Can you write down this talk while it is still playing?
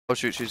Oh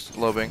shoot, she's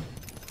lobing.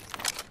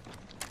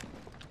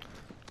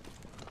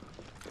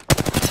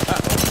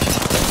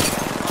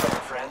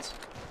 Friends.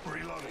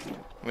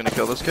 I'm gonna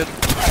kill this kid.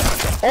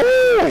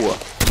 Oh!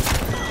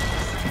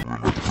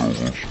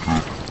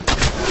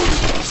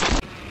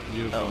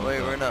 Oh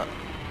wait, we're not.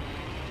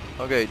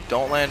 Okay,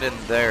 don't land in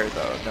there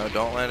though. No,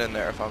 don't land in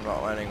there if I'm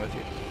not landing with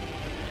you.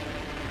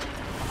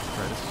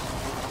 I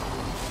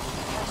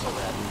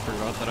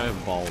forgot that I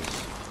have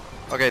balls.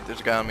 Okay,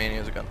 there's a guy on me and he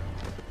has a gun.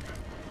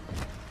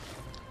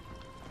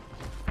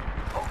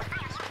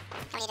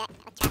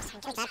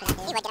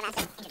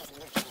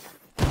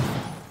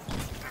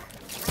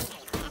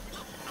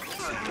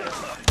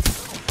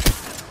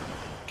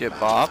 Get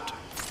bopped.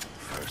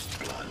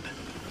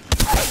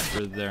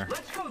 They're there.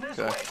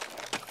 Okay.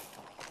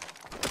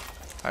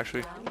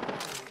 Actually.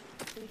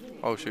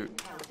 Oh shoot.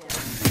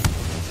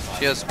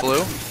 She has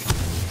blue.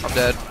 I'm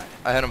dead.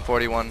 I hit him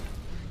 41.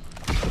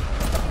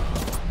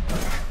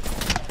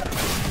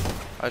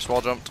 I just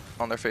wall jumped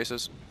on their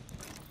faces.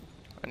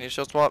 I need a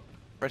shield swap.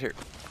 Right here.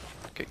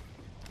 Okay.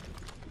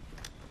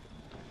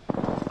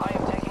 I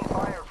am taking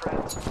fire,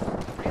 friends. I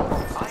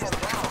am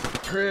down.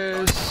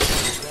 Chris.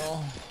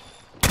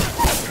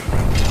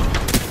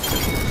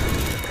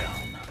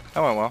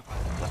 That went well.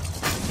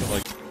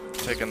 Like,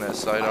 Taking this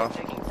side off.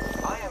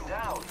 I am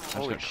down.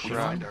 Holy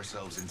crap. Find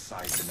ourselves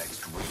inside the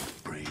next room.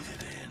 Breathe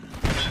it in.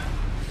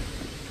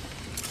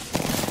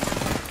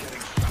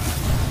 Getting shot.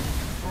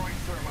 Throwing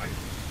thermite.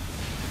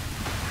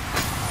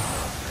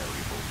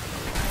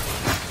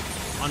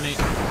 on me.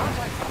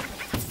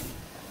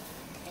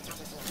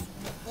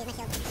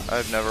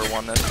 I've never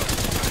won this.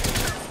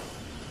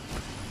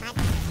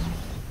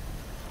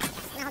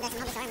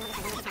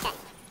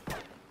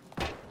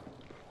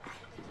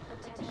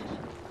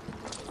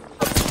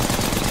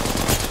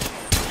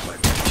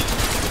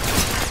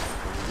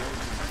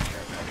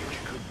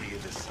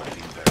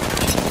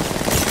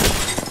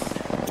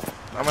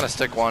 I'm gonna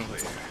stick one.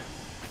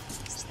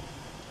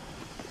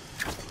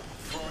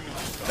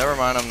 Never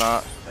mind, I'm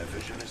not. My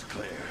vision is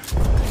clear.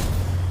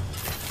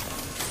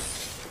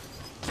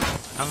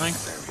 Nothing.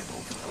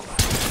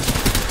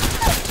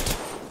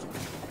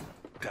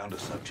 Down to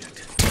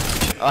subject.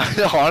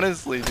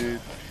 Honestly,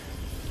 dude.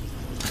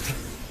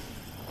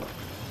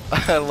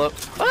 I love.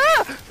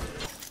 Ah!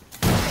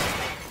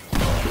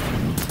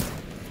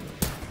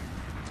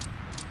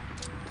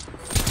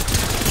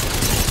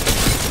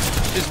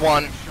 She's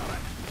one.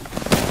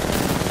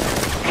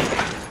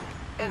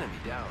 Enemy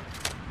down.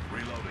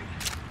 Reloading.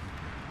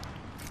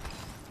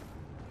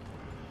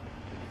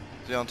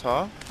 Is he on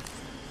top?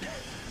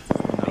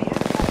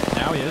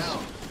 Now he is.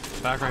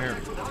 Back right here.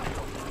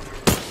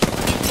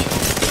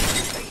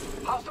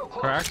 Hostile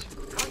close. Cracked.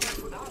 Contact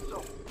with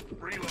hostile.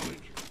 Reloading.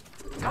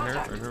 Right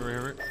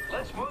here.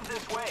 Let's move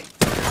this way.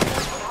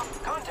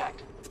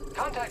 Contact.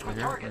 Contact with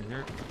Right target.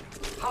 here.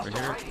 Hostile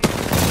here. right here.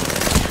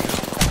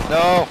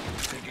 No.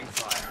 Taking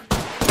fire.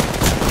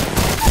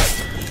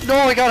 No,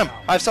 I got him.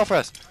 I have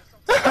self-res.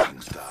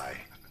 Things die.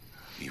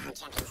 Even.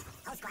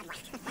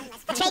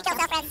 Trade kills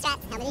self-res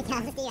strats. How many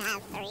kills do you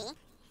have? 3?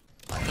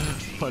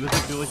 Why does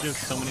it feel like you have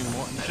so many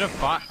more? You should have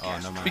fought. Oh,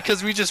 no mind.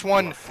 Because we just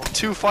won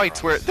 2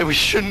 fights that we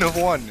shouldn't have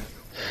won.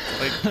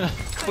 Like,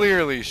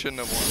 clearly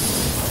shouldn't have won.